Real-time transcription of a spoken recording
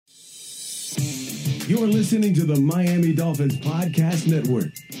You're listening to the Miami Dolphins Podcast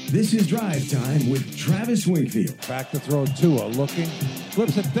Network. This is Drive Time with Travis Wingfield. Back to throw Tua, looking,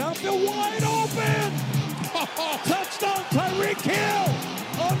 flips it downfield, wide open! Touchdown, Tyreek Hill!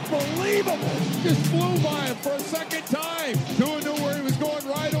 Unbelievable! Just flew by him for a second time. Tua knew where he was going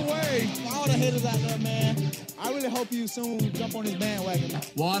right away. All the haters out there, man. I really hope you soon jump on his bandwagon.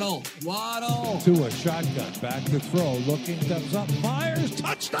 Waddle. Tua, shotgun, back to throw, looking, steps up, fires,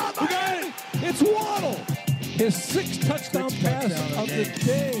 touchdown! You got it! It's Waddle! His sixth touchdown pass of the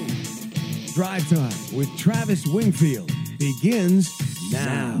day. Drive Time with Travis Wingfield begins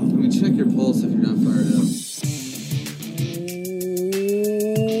now. Let me check your pulse if you're not fired up.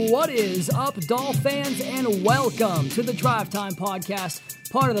 What is up, Dolphins, and welcome to the Drive Time Podcast,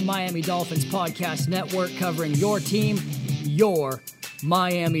 part of the Miami Dolphins Podcast Network, covering your team, your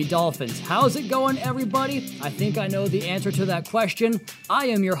Miami Dolphins. How's it going, everybody? I think I know the answer to that question. I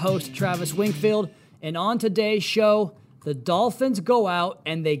am your host, Travis Wingfield, and on today's show, the Dolphins go out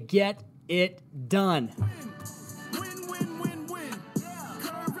and they get it done.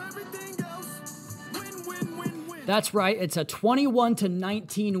 That's right, it's a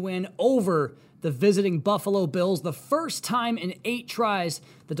 21-19 win over the visiting Buffalo Bills. The first time in 8 tries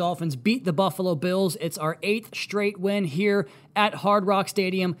the Dolphins beat the Buffalo Bills. It's our 8th straight win here at Hard Rock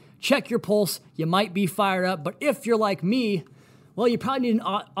Stadium. Check your pulse, you might be fired up, but if you're like me, well, you probably need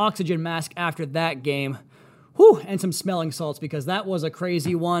an oxygen mask after that game. Whew, and some smelling salts because that was a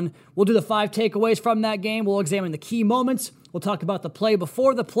crazy one. We'll do the 5 takeaways from that game. We'll examine the key moments. We'll talk about the play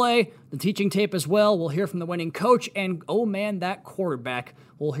before the play, the teaching tape as well. We'll hear from the winning coach, and oh man, that quarterback.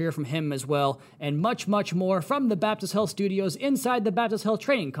 We'll hear from him as well, and much, much more from the Baptist Health Studios inside the Baptist Health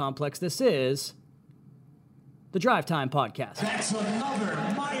Training Complex. This is the Drive Time Podcast. That's another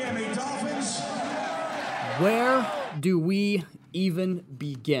Miami Dolphins. Where do we even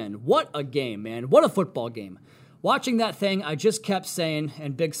begin? What a game, man. What a football game. Watching that thing, I just kept saying,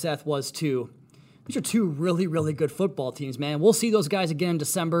 and Big Seth was too, these are 2 really, really good football teams, man. We'll see those guys again in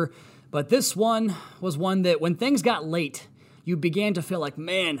December, but this one was one that when things got late, you began to feel like,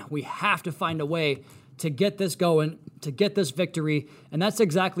 man, we have to find a way to get this going, to get this victory, and that's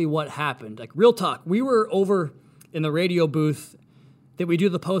exactly what happened. Like, real talk, we were over in the radio booth that we do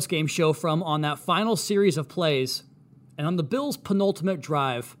the post-game show from on that final series of plays, and on the Bills' penultimate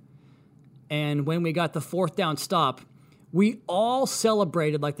drive, and when we got the 4th down stop, we all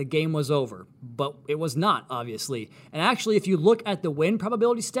celebrated like the game was over, but it was not, obviously. And actually, if you look at the win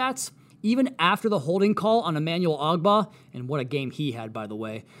probability stats, even after the holding call on Emmanuel Ogbah, and what a game he had, by the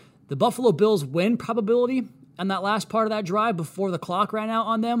way, the Buffalo Bills' win probability on that last part of that drive before the clock ran out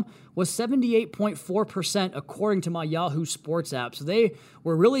on them was 78.4% according to my Yahoo Sports app. So they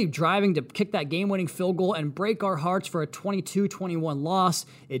were really driving to kick that game-winning field goal and break our hearts for a 22-21 loss.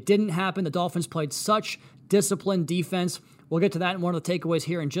 It didn't happen. The Dolphins played such disciplined defense. We'll get to that in one of the takeaways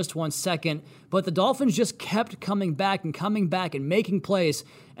here in just one second. But the Dolphins just kept coming back and making plays,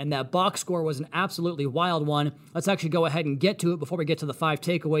 and that box score was an absolutely wild one. Let's actually go ahead and get to it before we get to the 5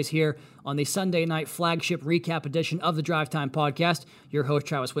 takeaways here on the Sunday night flagship recap edition of the Drive Time Podcast. Your host,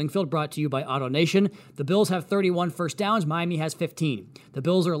 Travis Wingfield, brought to you by AutoNation. The Bills have 31 first downs. Miami has 15. The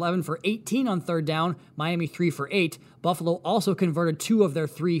Bills are 11 for 18 on 3rd down. Miami 3 for 8. Buffalo also converted 2 of their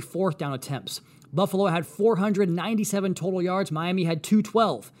 3 4th down attempts. Buffalo had 497 total yards. Miami had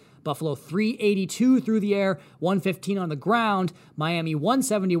 212. Buffalo 382 through the air, 115 on the ground. Miami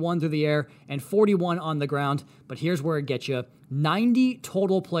 171 through the air, and 41 on the ground. But here's where it gets you. 90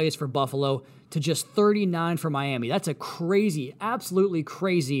 total plays for Buffalo to just 39 for Miami. That's a crazy, absolutely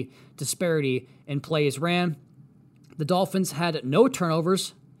crazy disparity in plays ran. The Dolphins had no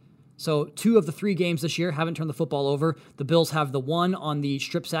turnovers. So 2 of the 3 games this year haven't turned the football over. The Bills have the 1 on the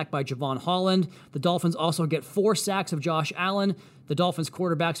strip sack by Javon Holland. The Dolphins also get 4 sacks of Josh Allen. The Dolphins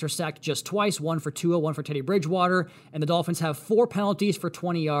quarterbacks are sacked just twice, 1 for Tua, 1 for Teddy Bridgewater. And the Dolphins have 4 penalties for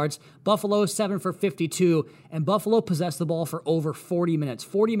 20 yards. Buffalo 7 for 52. And Buffalo possessed the ball for over 40 minutes.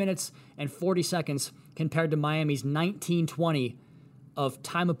 40 minutes and 40 seconds compared to Miami's 19-20 of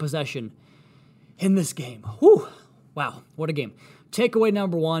time of possession in this game. Whew. Wow, what a game. Takeaway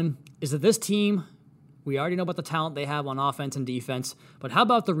number 1 is that this team, we already know about the talent they have on offense and defense, but how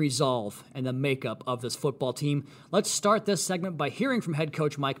about the resolve and the makeup of this football team? Let's start this segment by hearing from head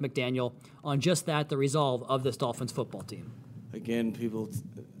coach Mike McDaniel on just that, the resolve of this Dolphins football team. Again, people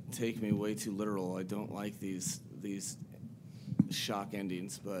take me way too literal. I don't like these shock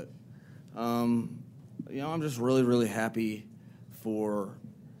endings, but I'm just really, really happy for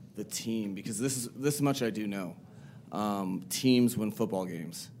the team because this much I do know. Teams win football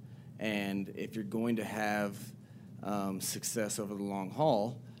games. And if you're going to have success over the long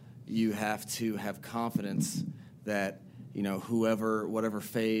haul, you have to have confidence that, whatever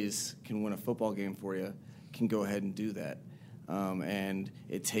phase can win a football game for you can go ahead and do that. And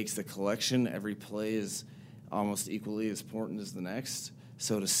it takes the collection. Every play is almost equally as important as the next.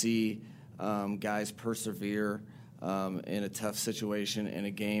 So to see guys persevere in a tough situation in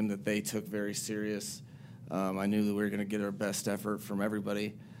a game that they took very serious, I knew that we were going to get our best effort from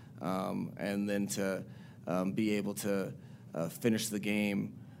everybody, and then to be able to finish the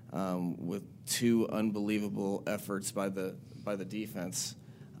game with 2 unbelievable efforts by the defense.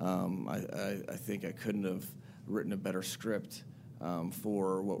 I think I couldn't have written a better script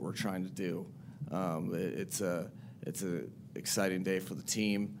for what we're trying to do. It's a exciting day for the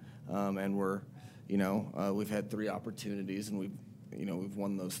team, and we've had 3 opportunities, and we've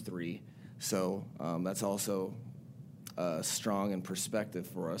won those 3. So that's also strong in perspective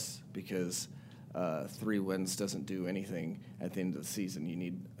for us, because 3 wins doesn't do anything at the end of the season. You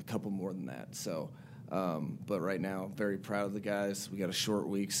need a couple more than that. So, but right now, very proud of the guys. We got a short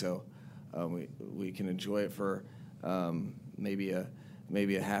week, so we can enjoy it for maybe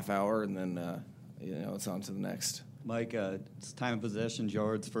a half hour, and then it's on to the next. Mike, it's time of possession,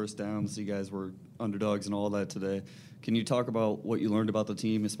 yards, first downs. You guys were underdogs and all that today. Can you talk about what you learned about the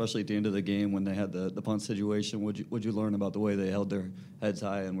team, especially at the end of the game when they had the punt situation? What'd you learn about the way they held their heads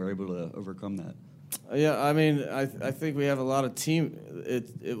high and were able to overcome that? Yeah, I mean, I think we have a lot of team.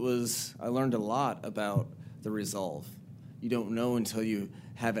 I learned a lot about the resolve. You don't know until you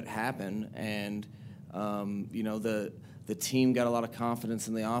have it happen, and the team got a lot of confidence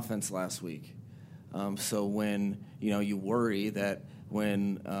in the offense last week. So when you worry that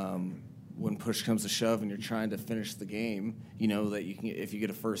when push comes to shove and you're trying to finish the game, that if you get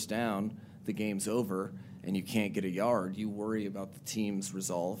a first down, the game's over and you can't get a yard. You worry about the team's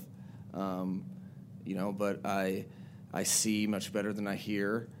resolve. But I see much better than I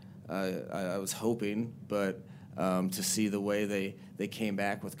hear. I was hoping, but to see the way they came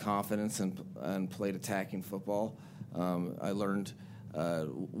back with confidence and played attacking football, I learned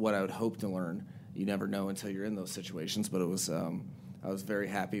what I would hope to learn. You never know until you're in those situations, but I was very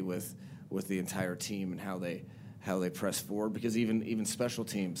happy with the entire team and how they press forward, because even special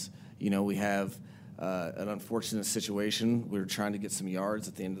teams, we have an unfortunate situation. We were trying to get some yards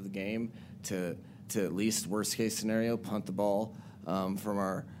at the end of the game to at least, worst case scenario, punt the ball from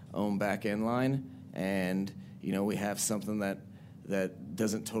our own back end line, and we have something that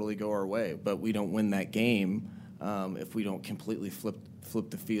doesn't totally go our way, but we don't win that game if we don't completely flip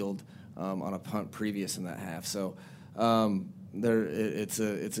the field on a punt previous in that half. So it's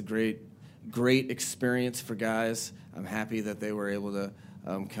a great experience for guys. I'm happy that they were able to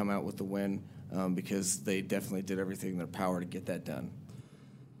come out with the win, because they definitely did everything in their power to get that done.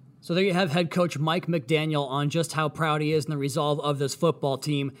 So there you have head coach Mike McDaniel on just how proud he is in the resolve of this football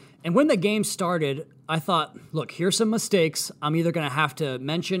team. And when the game started, I thought, look, here's some mistakes. I'm either going to have to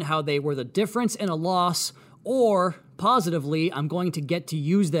mention how they were the difference in a loss, or positively, I'm going to get to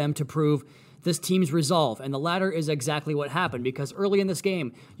use them to prove this team's resolve. And the latter is exactly what happened, because early in this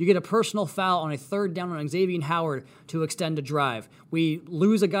game, you get a personal foul on a 3rd down on Xavier Howard to extend a drive. We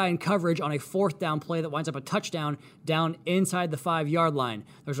lose a guy in coverage on a 4th down play that winds up a touchdown down inside the 5-yard line.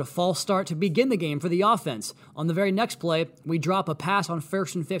 There's a false start to begin the game for the offense. On the very next play, we drop a pass on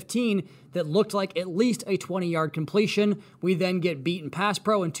 1st and 15 that looked like at least a 20-yard completion. We then get beaten pass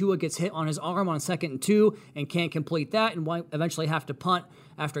pro, and Tua gets hit on his arm on 2nd and 2 and can't complete that, and eventually have to punt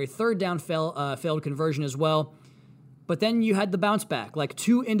after a 3rd down failed conversion as well. But then you had the bounce back, like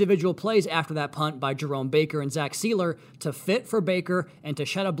 2 individual plays after that punt by Jerome Baker and Zach Sealer to fit for Baker and to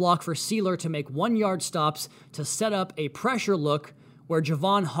shed a block for Sealer to make 1-yard stops to set up a pressure look where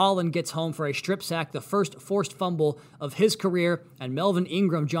Javon Holland gets home for a strip sack, the first forced fumble of his career, and Melvin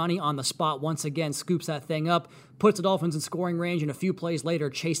Ingram, Johnny on the spot once again, scoops that thing up, puts the Dolphins in scoring range, and a few plays later,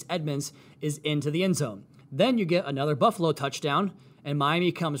 Chase Edmonds is into the end zone. Then you get another Buffalo touchdown, and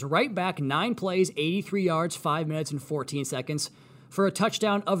Miami comes right back 9 plays, 83 yards, 5 minutes and 14 seconds for a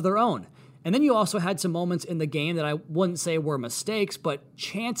touchdown of their own. And then you also had some moments in the game that I wouldn't say were mistakes, but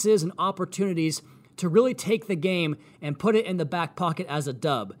chances and opportunities to really take the game and put it in the back pocket as a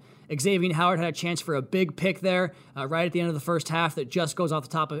dub. Xavier Howard had a chance for a big pick there right at the end of the first half that just goes off the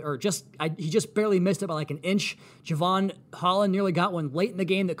top of, he just barely missed it by like an inch. Javon Holland nearly got one late in the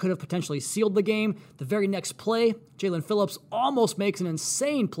game that could have potentially sealed the game. The very next play, Jalen Phillips almost makes an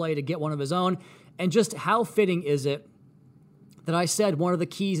insane play to get one of his own. And just how fitting is it that I said one of the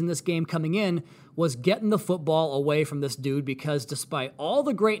keys in this game coming in was getting the football away from this dude, because despite all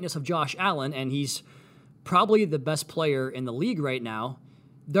the greatness of Josh Allen, and he's probably the best player in the league right now,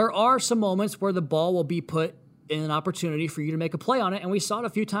 there are some moments where the ball will be put in an opportunity for you to make a play on it, and we saw it a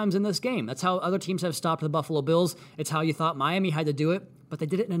few times in this game. That's how other teams have stopped the Buffalo Bills. It's how you thought Miami had to do it, but they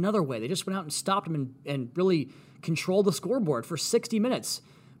did it in another way. They just went out and stopped them and really controlled the scoreboard for 60 minutes.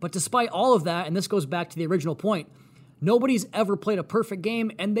 But despite all of that, and this goes back to the original point, nobody's ever played a perfect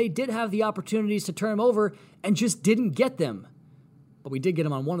game, and they did have the opportunities to turn them over and just didn't get them. But we did get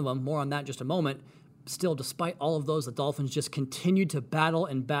them on one of them. More on that in just a moment. Still, despite all of those, the Dolphins just continued to battle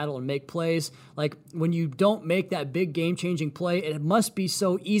and make plays. Like, when you don't make that big game-changing play, it must be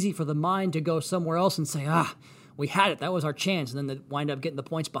so easy for the mind to go somewhere else and say, we had it. That was our chance. And then they wind up getting the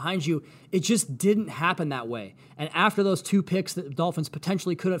points behind you. It just didn't happen that way. And after those 2 picks that the Dolphins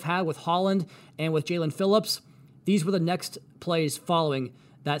potentially could have had with Holland and with Jalen Phillips, these were the next plays following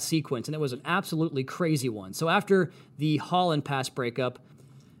that sequence. And it was an absolutely crazy one. So after the Holland pass breakup,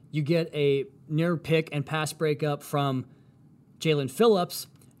 you get a near pick and pass breakup from Jalen Phillips.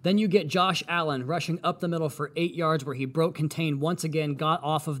 Then you get Josh Allen rushing up the middle for 8 yards where he broke contain once again, got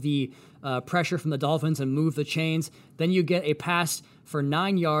off of the pressure from the Dolphins and moved the chains. Then you get a pass for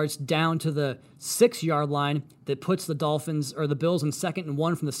 9 yards down to the 6-yard line that puts the Dolphins or the Bills in 2nd and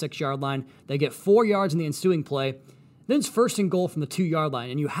 1 from the 6-yard line. They get 4 yards in the ensuing play. Then it's 1st and goal from the 2-yard line.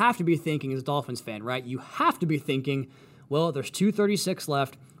 And you have to be thinking as a Dolphins fan, right? You have to be thinking, well, there's 2:36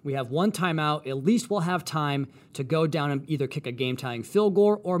 left. We have 1 timeout. At least we'll have time to go down and either kick a game-tying field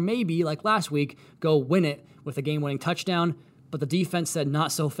goal or maybe, like last week, go win it with a game-winning touchdown. But the defense said,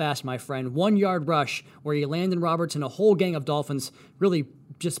 not so fast, my friend. 1-yard rush where Landon Roberts and a whole gang of Dolphins really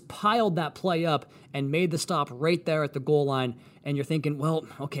just piled that play up and made the stop right there at the goal line. And you're thinking, well,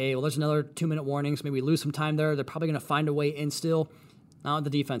 okay, there's another 2-minute warning, so maybe we lose some time there. They're probably going to find a way in still. Not what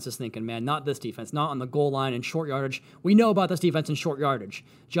the defense is thinking, man. Not this defense. Not on the goal line and short yardage. We know about this defense in short yardage.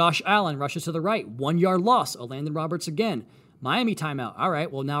 Josh Allen rushes to the right. 1-yard loss. Landon Roberts again. Miami timeout. All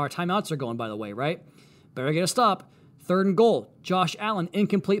right, well, now our timeouts are going, by the way, right? Better get a stop. 3rd and goal. Josh Allen,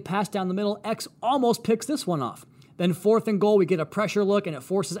 incomplete pass down the middle. X almost picks this one off. Then 4th and goal, we get a pressure look, and it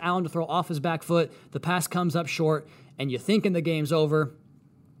forces Allen to throw off his back foot. The pass comes up short, and you're thinking the game's over,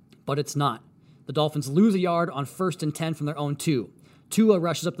 but it's not. The Dolphins lose a yard on 1st and 10 from their own 2. Tua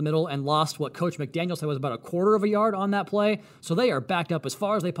rushes up the middle and lost what Coach McDaniel said was about a 1/4 of a yard on that play. So they are backed up as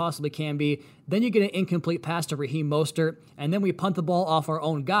far as they possibly can be. Then you get an incomplete pass to Raheem Mostert, and then we punt the ball off our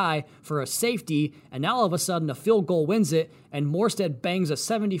own guy for a safety, and now all of a sudden a field goal wins it, and Morstead bangs a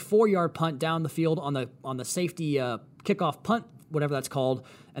 74-yard punt down the field on the safety kickoff punt, whatever that's called,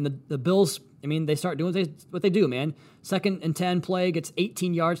 and the Bills, I mean, they start doing what they do, man. 2nd and 10 play gets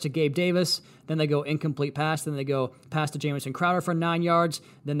 18 yards to Gabe Davis. Then they go incomplete pass. Then they go pass to Jamison Crowder for 9 yards.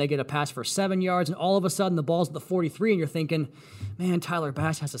 Then they get a pass for 7 yards. And all of a sudden, the ball's at the 43, and you're thinking, man, Tyler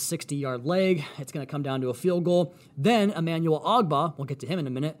Bass has a 60-yard leg. It's going to come down to a field goal. Then Emmanuel Ogbah, we'll get to him in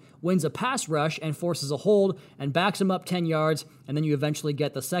a minute, wins a pass rush and forces a hold and backs him up 10 yards. And then you eventually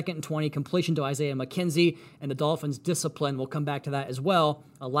get the 2nd and 20 completion to Isaiah McKenzie. And the Dolphins' discipline, we'll come back to that as well,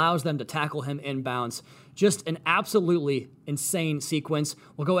 allows them to tackle him inbounds. Just an absolutely insane sequence.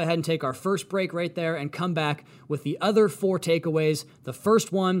 We'll go ahead and take our first break right there and come back with the other 4 takeaways. The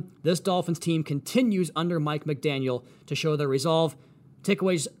first one, this Dolphins team continues under Mike McDaniel to show their resolve.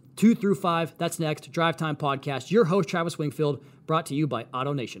 Takeaways 2 through 5, that's next. Drive Time Podcast. Your host, Travis Wingfield, brought to you by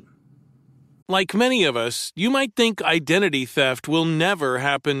Auto Nation. Like many of us, you might think identity theft will never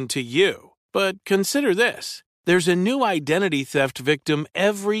happen to you. But consider this. There's a new identity theft victim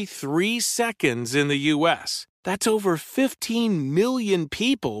every 3 seconds in the U.S. That's over 15 million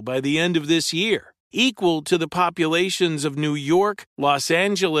people by the end of this year, equal to the populations of New York, Los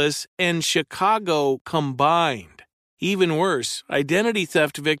Angeles, and Chicago combined. Even worse, identity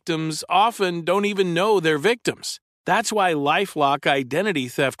theft victims often don't even know they're victims. That's why LifeLock Identity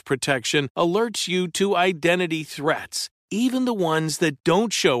Theft Protection alerts you to identity threats, even the ones that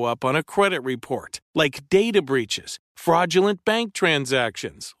don't show up on a credit report, like data breaches, fraudulent bank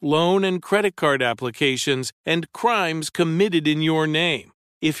transactions, loan and credit card applications, and crimes committed in your name.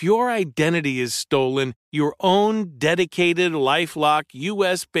 If your identity is stolen, your own dedicated LifeLock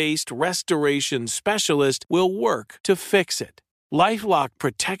U.S.-based restoration specialist will work to fix it. LifeLock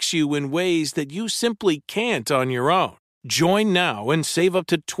protects you in ways that you simply can't on your own. Join now and save up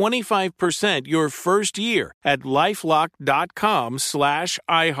to 25% your first year at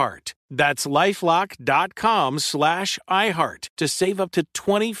LifeLock.com/iHeart. That's LifeLock.com/iHeart to save up to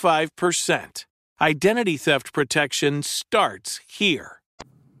 25%. Identity theft protection starts here.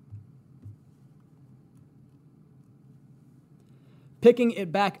 Picking it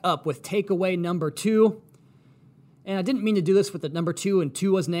back up with takeaway number 2. And I didn't mean to do this with the number 2 and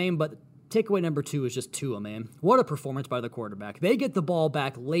Tua's name, but takeaway number 2 is just Tua, man. What a performance by the quarterback. They get the ball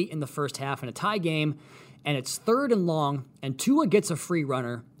back late in the first half in a tie game, and it's 3rd and long, and Tua gets a free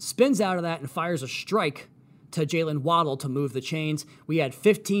runner, spins out of that, and fires a strike to Jalen Waddle to move the chains. We had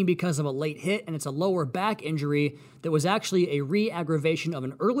 15 because of a late hit, and it's a lower back injury that was actually a re-aggravation of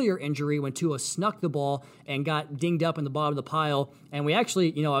an earlier injury when Tua snuck the ball and got dinged up in the bottom of the pile. And we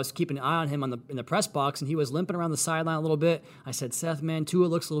actually, I was keeping an eye on him in the press box, and he was limping around the sideline a little bit. I said, Seth, man, Tua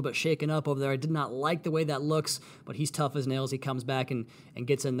looks a little bit shaken up over there. I did not like the way that looks, but he's tough as nails. He comes back and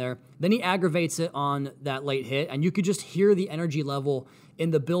gets in there. Then he aggravates it on that late hit, and you could just hear the energy level in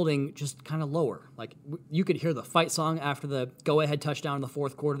the building just kind of lower. Like, you could hear the fight song after the go-ahead touchdown in the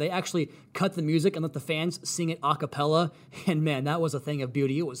fourth quarter. They actually cut the music and let the fans sing it a cappella, and man, that was a thing of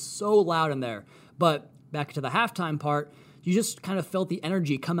beauty. It was so loud in there. But back to the halftime part, you just kind of felt the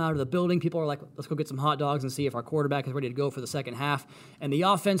energy come out of the building. People are like, let's go get some hot dogs and see if our quarterback is ready to go for the second half. And the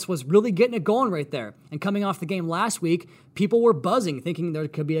offense was really getting it going right there. And coming off the game last week, people were buzzing, thinking there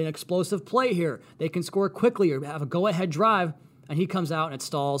could be an explosive play here. They can score quickly or have a go-ahead drive. And he comes out and it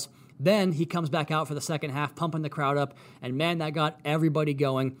stalls. Then he comes back out for the second half, pumping the crowd up. And man, that got everybody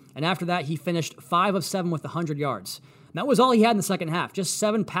going. And after that, he finished 5 of 7 with 100 yards. And that was all he had in the second half, just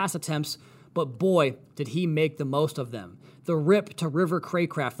 7 pass attempts. But boy, did he make the most of them. The rip to River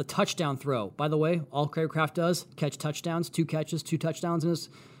Craycraft, the touchdown throw. By the way, all Craycraft does, catch touchdowns, 2 catches, 2 touchdowns in his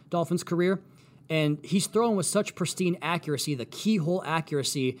Dolphins career. And he's throwing with such pristine accuracy, the keyhole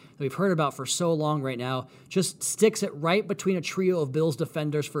accuracy that we've heard about for so long right now, just sticks it right between a trio of Bills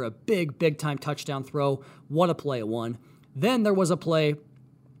defenders for a big-time touchdown throw. What a play it won. Then there was a play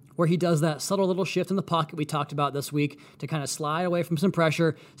where he does that subtle little shift in the pocket we talked about this week to kind of slide away from some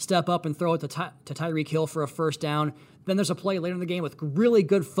pressure, step up and throw it to Tyreek Hill for a first down. Then there's a play later in the game with really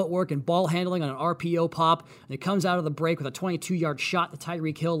good footwork and ball handling on an RPO pop, and it comes out of the break with a 22-yard shot to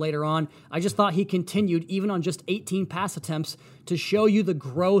Tyreek Hill later on. I just thought he continued, even on just 18 pass attempts, to show you the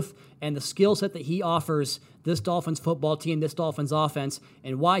growth and the skill set that he offers this Dolphins football team, this Dolphins offense,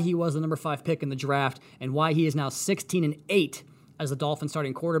 and why he was the number 5 pick in the draft, and why he is now 16-8 as the Dolphins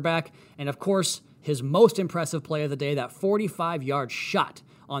starting quarterback. And of course, his most impressive play of the day, that 45-yard shot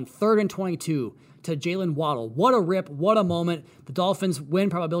on 3rd and 22 to Jalen Waddle. What a rip, what a moment. The Dolphins' win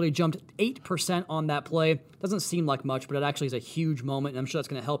probability jumped 8% on that play. Doesn't seem like much, but it actually is a huge moment, and I'm sure that's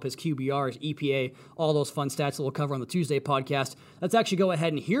going to help his QBR, his EPA, all those fun stats that we'll cover on the Tuesday podcast. Let's actually go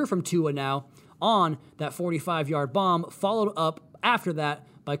ahead and hear from Tua now on that 45-yard bomb, followed up after that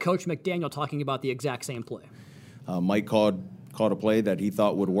by Coach McDaniel talking about the exact same play. Mike called a play that he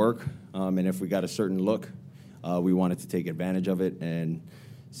thought would work, and if we got a certain look, we wanted to take advantage of it, and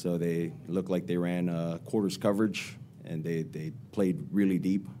so they looked like they ran quarters coverage, and they played really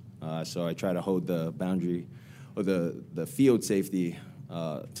deep. So I try to hold the boundary or the field safety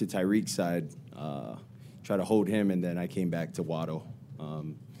to Tyreek's side, try to hold him, and then I came back to Waddle,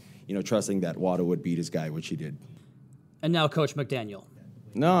 trusting that Waddle would beat his guy, which he did. And now Coach McDaniel.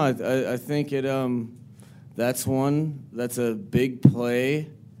 No, I think that's a big play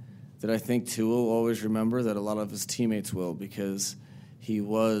that I think Tua will always remember, that a lot of his teammates will, because he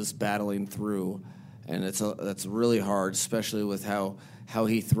was battling through, and that's really hard, especially with how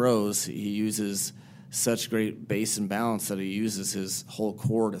he throws. He uses such great base and balance that he uses his whole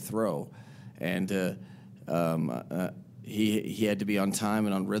core to throw, and he had to be on time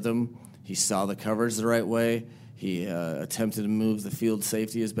and on rhythm. He saw the coverage the right way. He attempted to move the field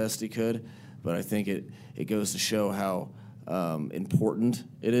safety as best he could, but I think it goes to show how important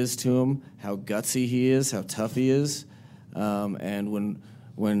it is to him, how gutsy he is, how tough he is. And when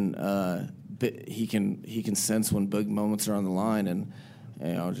he can sense when big moments are on the line,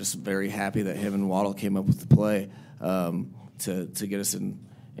 and just very happy that him and Waddle came up with the play to get us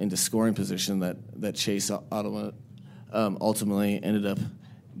into scoring position that Chase ultimately ended up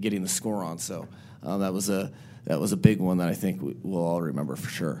getting the score on. So that was a big one that I think we'll all remember for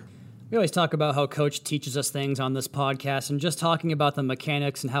sure. We always talk about how Coach teaches us things on this podcast, and just talking about the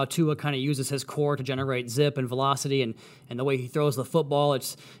mechanics and how Tua kind of uses his core to generate zip and velocity and the way he throws the football.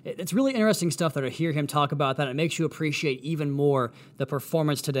 It's really interesting stuff that I hear him talk about that. It makes you appreciate even more the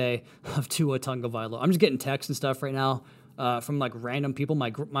performance today of Tua Tagovailoa. I'm just getting texts and stuff right now from like random people.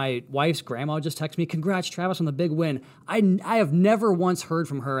 My wife's grandma just texted me, "Congrats, Travis, on the big win." I have never once heard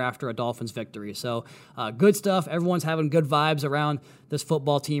from her after a Dolphins victory. So good stuff. Everyone's having good vibes around this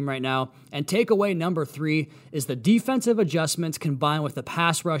football team right now. And takeaway number 3 is the defensive adjustments combined with the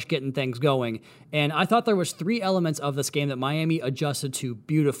pass rush getting things going. And I thought there was 3 elements of this game that Miami adjusted to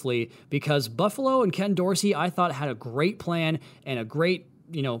beautifully, because Buffalo and Ken Dorsey, I thought, had a great plan and a great,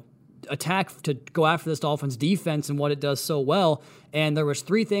 attack to go after this Dolphins defense and what it does so well. And there was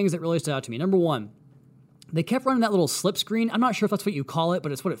 3 things that really stood out to me. Number one, they kept running that little slip screen. I'm not sure if that's what you call it,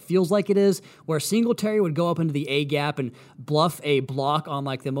 but it's what it feels like it is, where Singletary would go up into the A gap and bluff a block on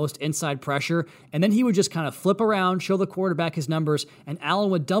like the most inside pressure, and then he would just kind of flip around, show the quarterback his numbers, and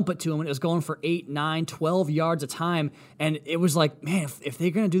Allen would dump it to him, and it was going for 8, 9, 12 yards a time, and it was like, man, if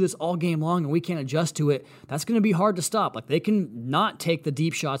they're going to do this all game long and we can't adjust to it, that's going to be hard to stop. Like, they can not take the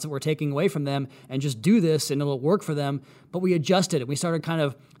deep shots that we're taking away from them and just do this, and it'll work for them, but we adjusted it. We started kind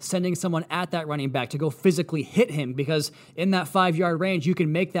of sending someone at that running back to go physically hit him, because in that 5-yard range, you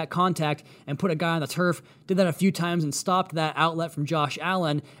can make that contact and put a guy on the turf. Did that a few times and stopped that outlet from Josh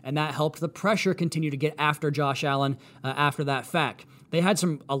Allen, and that helped the pressure continue to get after Josh Allen after that fact. They had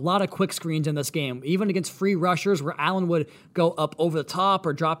a lot of quick screens in this game, even against free rushers where Allen would go up over the top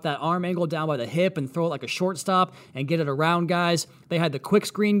or drop that arm angle down by the hip and throw it like a shortstop and get it around guys. They had the quick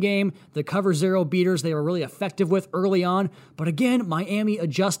screen game, the cover 0 beaters they were really effective with early on. But again, Miami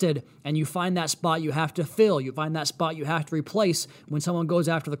adjusted, and you find that spot you have to fill. You find that spot you have to replace when someone goes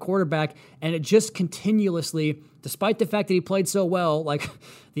after the quarterback, and it just continuously, despite the fact that he played so well, like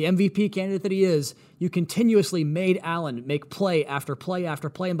the MVP candidate that he is, you continuously made Allen make play after play after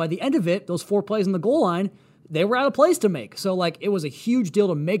play. And by the end of it, those 4 plays in the goal line, they were out of plays to make. So, like, it was a huge deal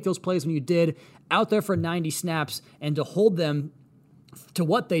to make those plays when you did, out there for 90 snaps, and to hold them to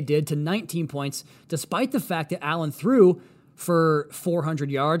what they did, to 19 points, despite the fact that Allen threw for 400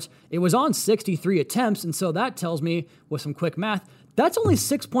 yards. It was on 63 attempts, and so that tells me, with some quick math, that's only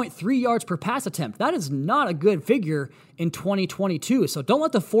 6.3 yards per pass attempt. That is not a good figure in 2022. So don't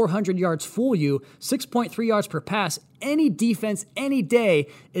let the 400 yards fool you. 6.3 yards per pass, any defense, any day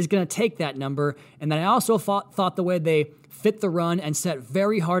is going to take that number. And then I also thought the way they fit the run and set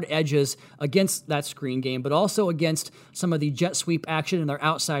very hard edges against that screen game, but also against some of the jet sweep action and their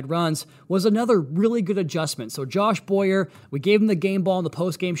outside runs was another really good adjustment. So Josh Boyer, we gave him the game ball in the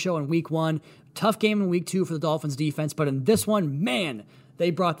post-game show in week 1. Tough game in week 2 for the Dolphins defense, but in this one, man,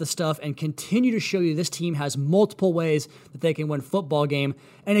 they brought the stuff and continue to show you this team has multiple ways that they can win football game.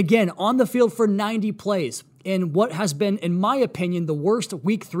 And again, on the field for 90 plays in what has been, in my opinion, the worst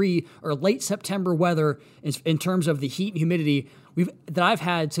week 3 or late September weather in terms of the heat and humidity that I've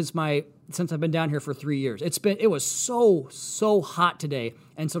had since I've been down here for 3 years. It was so hot today.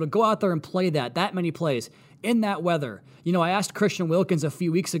 And so to go out there and play that many plays in that weather, I asked Christian Wilkins a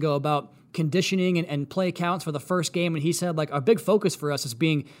few weeks ago about conditioning and play counts for the first game, and he said, like, our big focus for us is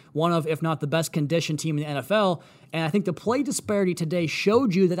being one of, if not the best conditioned team in the NFL. And I think the play disparity today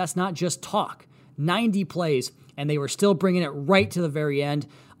showed you that that's not just talk. 90 plays, and they were still bringing it right to the very end.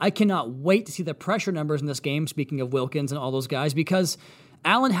 I cannot wait to see the pressure numbers in this game, speaking of Wilkins and all those guys, because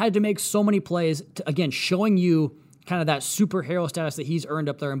Allen had to make so many plays, again, showing you kind of that superhero status that he's earned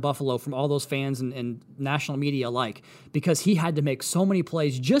up there in Buffalo from all those fans and national media alike, because he had to make so many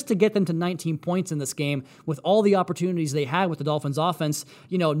plays just to get them to 19 points in this game with all the opportunities they had with the Dolphins offense,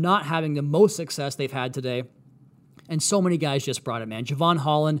 not having the most success they've had today. And so many guys just brought it, man. Javon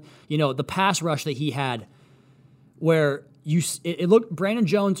Holland, the pass rush that he had where it looked, Brandon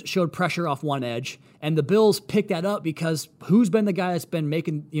Jones showed pressure off one edge, and the Bills picked that up because who's been the guy that's been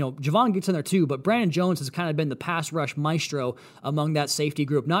making, Javon gets in there too, but Brandon Jones has kind of been the pass rush maestro among that safety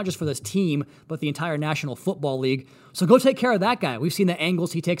group, not just for this team, but the entire National Football League. So go take care of that guy. We've seen the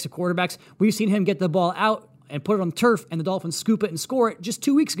angles he takes to quarterbacks. We've seen him get the ball out and put it on the turf, and the Dolphins scoop it and score it just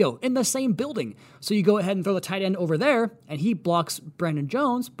 2 weeks ago in the same building. So you go ahead and throw the tight end over there, and he blocks Brandon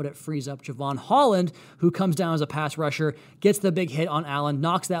Jones, but it frees up Javon Holland, who comes down as a pass rusher, gets the big hit on Allen,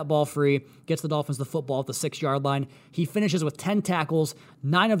 knocks that ball free, gets the Dolphins the football at the 6-yard line. He finishes with 10 tackles,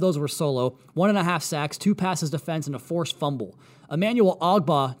 9 of those were solo, 1.5 sacks, 2 passes defense, and a forced fumble. Emmanuel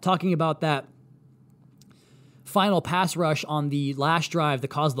Ogbah, talking about that final pass rush on the last drive that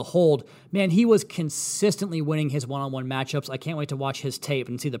caused the hold, man, he was consistently winning his one-on-one matchups. I can't wait to watch his tape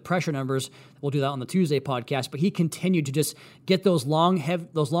and see the pressure numbers. We'll do that on the Tuesday podcast, but he continued to just get those long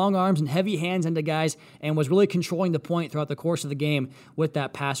arms and heavy hands into guys and was really controlling the point throughout the course of the game with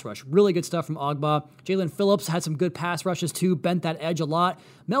that pass rush. Really good stuff from Ogbah. Jalen Phillips had some good pass rushes too, bent that edge a lot.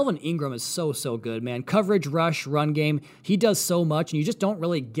 Melvin Ingram is so good, man. Coverage, rush, run game. He does so much, and you just don't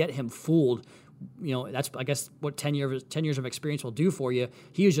really get him fooled. That's, I guess, what 10 years of experience will do for you.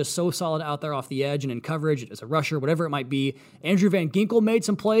 He was just so solid out there off the edge and in coverage as a rusher, whatever it might be. Andrew Van Ginkel made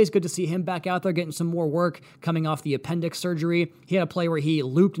some plays. Good to see him back out there getting some more work coming off the appendix surgery. He had a play where he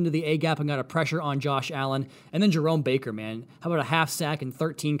looped into the A-gap and got a pressure on Josh Allen. And then Jerome Baker, man. How about a half sack and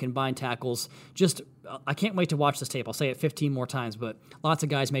 13 combined tackles? Just I can't wait to watch this tape. I'll say it 15 more times, but lots of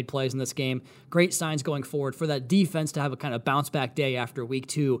guys made plays in this game. Great signs going forward for that defense to have a kind of bounce back day after week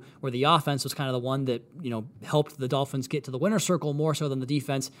 2, where the offense was kind of the one that, helped the Dolphins get to the winner's circle more so than the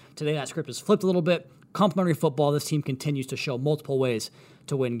defense. Today that script is flipped a little bit. Complimentary football, this team continues to show multiple ways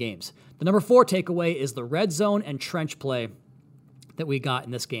to win games. The number 4 takeaway is the red zone and trench play that we got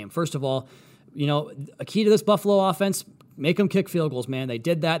in this game. First of all, a key to this Buffalo offense, make them kick field goals, man. They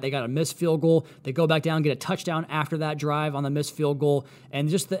did that. They got a missed field goal. They go back down, get a touchdown after that drive on the missed field goal. And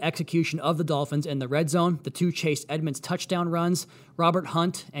just the execution of the Dolphins in the red zone, the 2 Chase Edmonds touchdown runs, Robert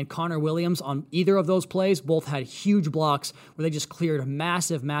Hunt and Connor Williams on either of those plays both had huge blocks where they just cleared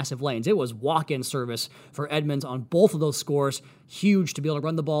massive, massive lanes. It was walk-in service for Edmonds on both of those scores. Huge to be able to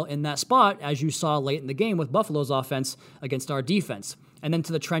run the ball in that spot, as you saw late in the game with Buffalo's offense against our defense. And then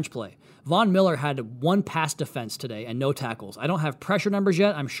to the trench play. Von Miller had 1 pass defense today and no tackles. I don't have pressure numbers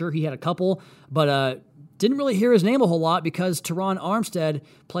yet. I'm sure he had a couple, but didn't really hear his name a whole lot because Teron Armstead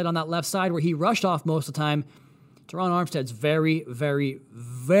played on that left side where he rushed off most of the time. Teron Armstead's very, very,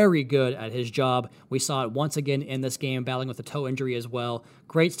 very good at his job. We saw it once again in this game, battling with a toe injury as well.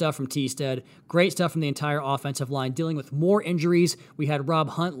 Great stuff from Teestead. Great stuff from the entire offensive line, dealing with more injuries. We had Rob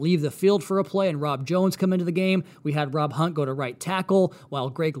Hunt leave the field for a play and Rob Jones come into the game. We had Rob Hunt go to right tackle while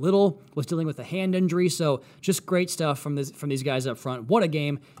Greg Little was dealing with a hand injury. So just great stuff from these guys up front. What a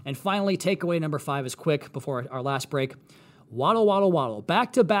game. And finally, takeaway number 5 is quick before our last break. Waddle.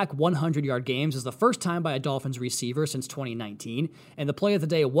 Back-to-back 100-yard games is the first time by a Dolphins receiver since 2019, and the play of the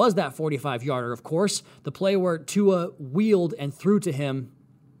day was that 45-yarder, of course, the play where Tua wheeled and threw to him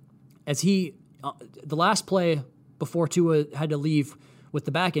as the last play before Tua had to leave with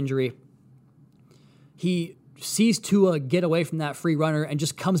the back injury, he sees Tua get away from that free runner and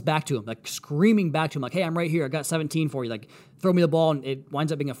just comes back to him, like screaming back to him, like, hey, I'm right here. I got 17 for you. Like, throw me the ball, and it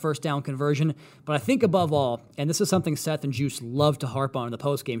winds up being a first down conversion. But I think above all, and this is something Seth and Juice love to harp on in the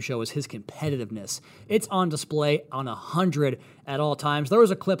postgame show, is his competitiveness. It's on display on 100 at all times. There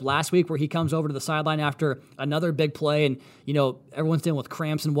was a clip last week where he comes over to the sideline after another big play, and, everyone's dealing with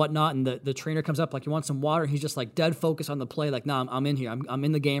cramps and whatnot, and the trainer comes up like, you want some water? And he's just like dead focused on the play, like, nah, I'm in here. I'm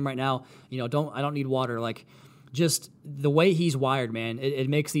in the game right now. I don't need water. Like, just the way he's wired, man, it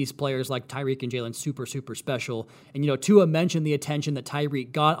makes these players like Tyreek and Jalen super, super special. And, Tua mentioned the attention that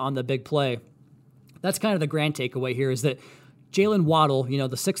Tyreek got on the big play. That's kind of the grand takeaway here, is that Jalen Waddle, the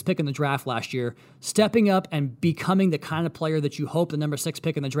 6th pick in the draft last year, stepping up and becoming the kind of player that you hope the number 6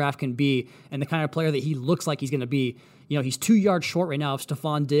 pick in the draft can be, and the kind of player that he looks like he's going to be. He's 2 yards short right now of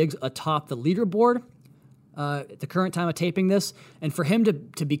Stephon Diggs atop the leaderboard at the current time of taping this, and for him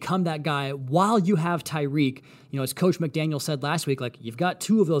to become that guy while you have Tyreek, as Coach McDaniel said last week, like, you've got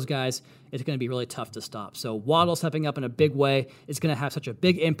 2 of those guys, it's going to be really tough to stop. So Waddle stepping up in a big way is going to have such a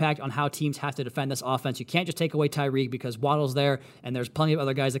big impact on how teams have to defend this offense. You can't just take away Tyreek because Waddle's there, and there's plenty of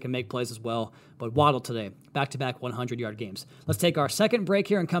other guys that can make plays as well. But Waddle today, back-to-back 100-yard games. Let's take our second break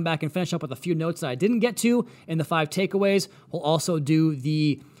here and come back and finish up with a few notes that I didn't get to in the 5 takeaways. We'll also do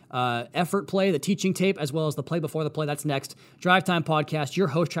the effort play, the teaching tape, as well as the play before the play. That's next. Drive Time Podcast, your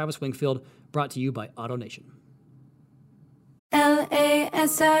host, Travis Wingfield, brought to you by AutoNation.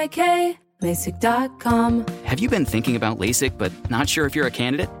 LASIK, LASIK.com. Have you been thinking about LASIK but not sure if you're a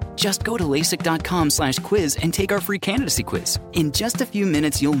candidate? Just go to LASIK.com/quiz and take our free candidacy quiz. In just a few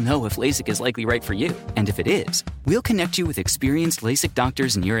minutes, you'll know if LASIK is likely right for you. And if it is, we'll connect you with experienced LASIK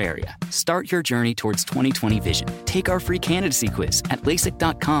doctors in your area. Start your journey towards 20/20 vision. Take our free candidacy quiz at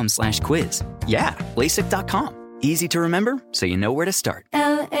LASIK.com/quiz. Yeah, LASIK.com. Easy to remember, so you know where to start.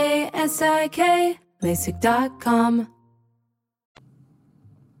 LASIK, LASIK.com.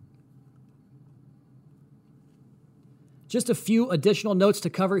 Just a few additional notes to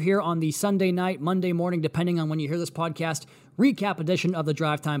cover here on the Sunday night, Monday morning, depending on when you hear this podcast, recap edition of the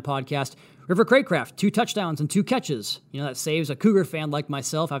Drive Time Podcast. River Craycraft, 2 touchdowns and 2 catches. That saves a Cougar fan like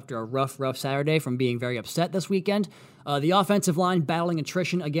myself after a rough Saturday from being very upset this weekend. The offensive line battling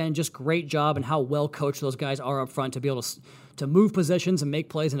attrition, again, just great job and how well coached those guys are up front to be able to move positions and make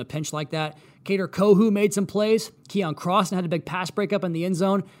plays in a pinch like that. Kader Kohu made some plays. Keon Crossan had a big pass breakup in the end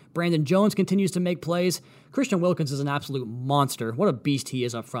zone. Brandon Jones continues to make plays. Christian Wilkins is an absolute monster. What a beast he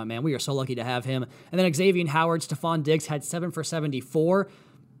is up front, man. We are so lucky to have him. And then Xavier Howard, Stephon Diggs had 7 for 74.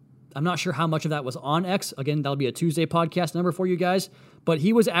 I'm not sure how much of that was on X. Again, that'll be a Tuesday podcast number for you guys. But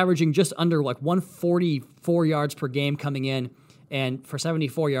he was averaging just under 144 yards per game coming in. And for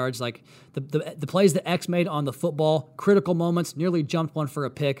 74 yards, the plays that X made on the football, critical moments, nearly jumped one for a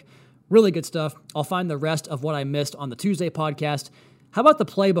pick. Really good stuff. I'll find the rest of what I missed on the Tuesday podcast. How about the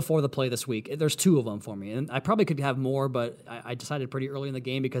play before the play this week? There's 2 of them for me, and I probably could have more, but I decided pretty early in the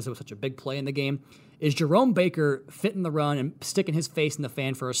game because it was such a big play in the game. Is Jerome Baker fitting the run and sticking his face in the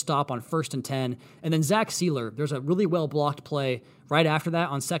fan for a stop on 1st and 10, and then Zach Sieler, there's a really well-blocked play right after that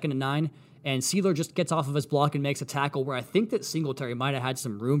on 2nd and 9, and Sieler just gets off of his block and makes a tackle where I think that Singletary might have had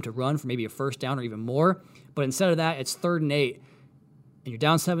some room to run for maybe a first down or even more, but instead of that, it's 3rd and 8, and you're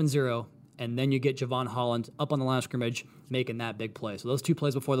down 7-0, and then you get Javon Holland up on the line of scrimmage making that big play. So those 2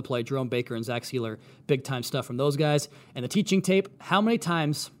 plays before the play, Jerome Baker and Zach Sieler, big-time stuff from those guys. And the teaching tape, how many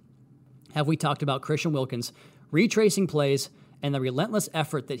times have we talked about Christian Wilkins retracing plays and the relentless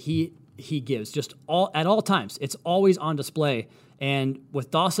effort that he gives just at all times? It's always on display. And with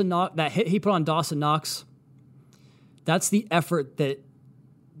Dawson Knox, that hit he put on Dawson Knox, that's the effort the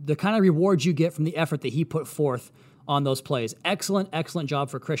kind of rewards you get from the effort that he put forth on those plays. Excellent job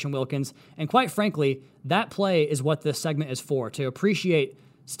for Christian Wilkins. And quite frankly, that play is what this segment is for, to appreciate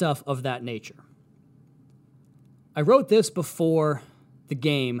stuff of that nature. I wrote this before the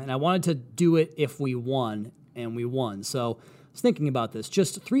game, and I wanted to do it if we won, and we won. So I was thinking about this.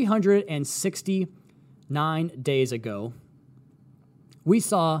 Just 369 days ago, we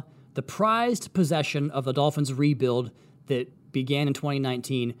saw the prized possession of the Dolphins' rebuild that began in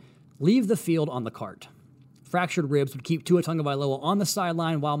 2019 leave the field on the cart. Fractured ribs would keep Tua Tagovailoa on the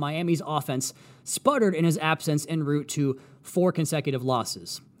sideline while Miami's offense sputtered in his absence en route to 4 consecutive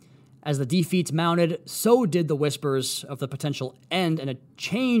losses. As the defeats mounted, so did the whispers of the potential end and a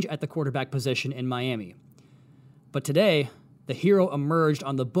change at the quarterback position in Miami. But today, the hero emerged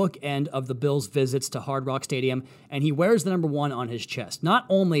on the bookend of the Bills' visits to Hard Rock Stadium, and he wears the number 1 on his chest. Not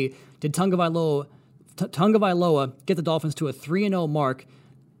only did Tagovailoa get the Dolphins to a 3-0 mark,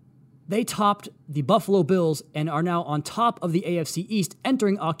 they topped the Buffalo Bills and are now on top of the AFC East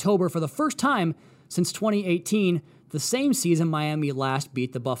entering October for the first time since 2018, the same season Miami last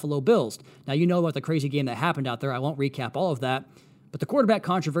beat the Buffalo Bills. Now, you know about the crazy game that happened out there. I won't recap all of that, but the quarterback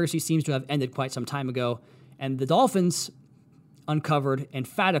controversy seems to have ended quite some time ago, and the Dolphins uncovered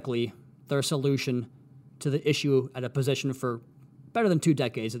emphatically their solution to the issue at a position for better than 2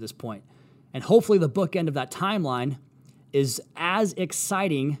 decades at this point. And hopefully the bookend of that timeline is as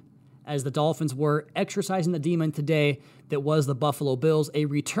exciting as the Dolphins were exercising the demon today that was the Buffalo Bills, a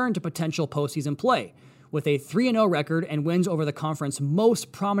return to potential postseason play. With a 3-0 record and wins over the conference's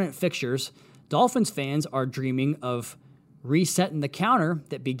most prominent fixtures, Dolphins fans are dreaming of resetting the counter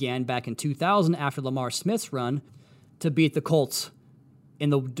that began back in 2000 after Lamar Smith's run to beat the Colts in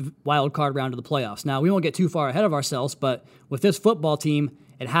the wild card round of the playoffs. Now, we won't get too far ahead of ourselves, but with this football team,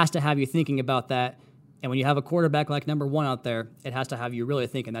 it has to have you thinking about that. And when you have a quarterback like number 1 out there, it has to have you really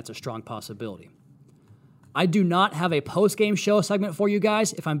thinking that's a strong possibility. I do not have a post-game show segment for you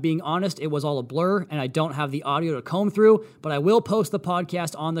guys. If I'm being honest, it was all a blur, and I don't have the audio to comb through, but I will post the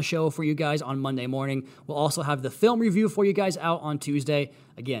podcast on the show for you guys on Monday morning. We'll also have the film review for you guys out on Tuesday.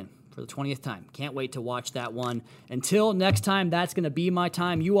 Again, for the 20th time. Can't wait to watch that one. Until next time, that's going to be my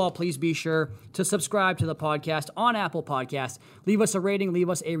time. You all please be sure to subscribe to the podcast on Apple Podcasts. Leave us a rating, leave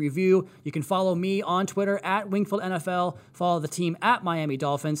us a review. You can follow me on Twitter at Wingfield NFL. Follow the team at Miami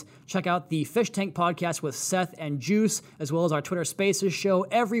Dolphins. Check out the Fish Tank podcast with Seth and Juice, as well as our Twitter Spaces show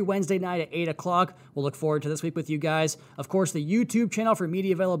every Wednesday night at 8 o'clock. We'll look forward to this week with you guys. Of course, the YouTube channel for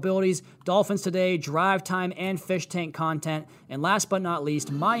media availabilities, Dolphins Today, Drive Time, and Fish Tank content. And last but not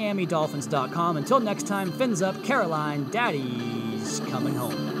least, MiamiDolphins.com. Until next time, fins up, Caroline, Daddy's coming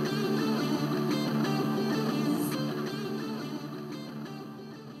home.